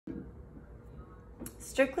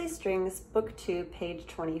Strictly Strings, Book 2, page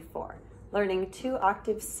 24. Learning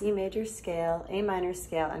 2-octave C major scale, A minor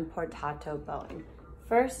scale, and portato bowing.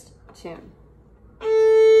 First tune.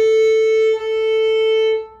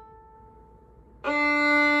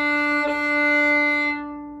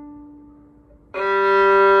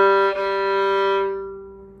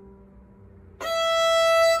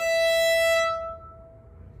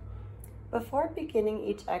 Before beginning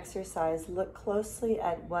each exercise, look closely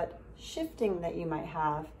at what shifting that you might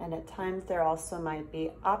have, and at times there also might be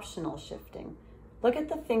optional shifting. Look at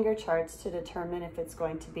the finger charts to determine if it's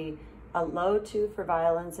going to be a low 2 for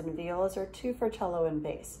violins and violas or 2 for cello and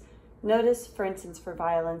bass. Notice, for instance, for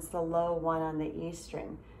violins, the low 1 on the E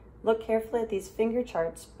string. Look carefully at these finger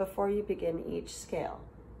charts before you begin each scale.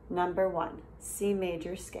 Number 1, C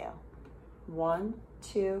major scale. 1,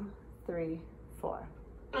 2, 3, 4.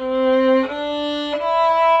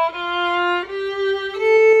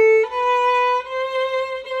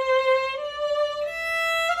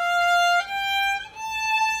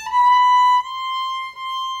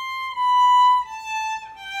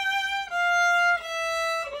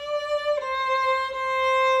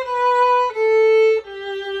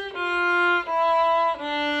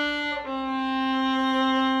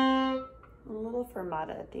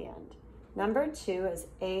 Fermata at the end. Number 2 is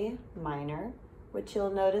A minor, which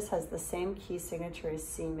you'll notice has the same key signature as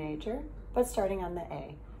C major, but starting on the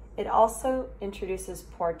A. It also introduces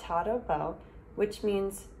portato bow, which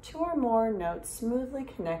means 2 or more notes smoothly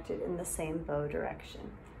connected in the same bow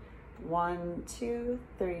direction. 1, 2,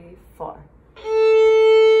 3, 4.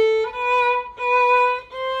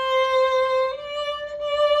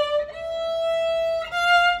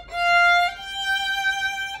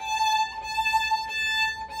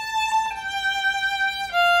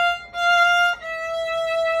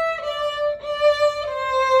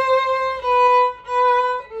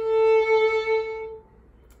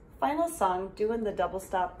 Final song, Doin' the Double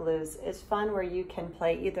Stop Blues, is fun where you can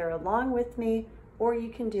play either along with me or you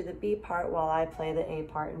can do the B part while I play the A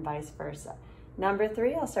part and vice versa. Number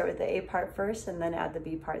 3, I'll start with the A part first and then add the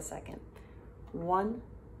B part second. 1,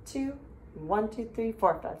 2, 1, 2, 3,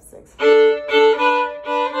 4, 5, 6.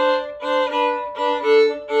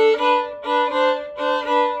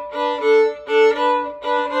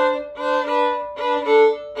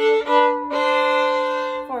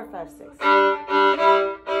 4, 5, 6.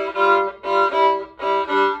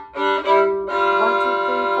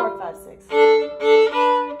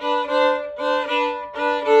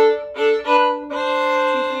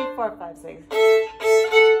 4, 5, 6.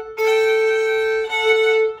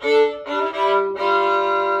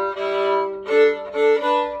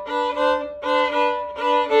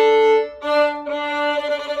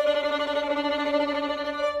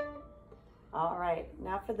 All right,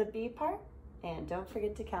 now for the B part, and don't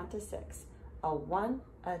forget to count to 6. A 1,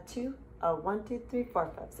 a 2, a 1, 2, 3,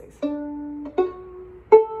 4, 5, 6.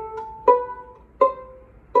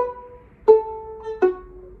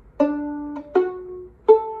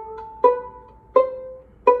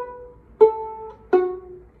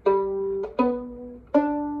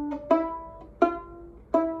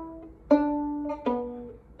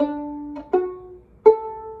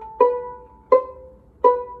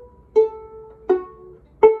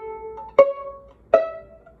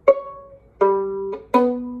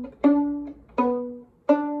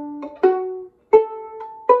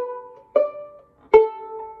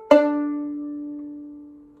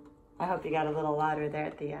 I hope you got a little louder there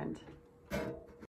at the end.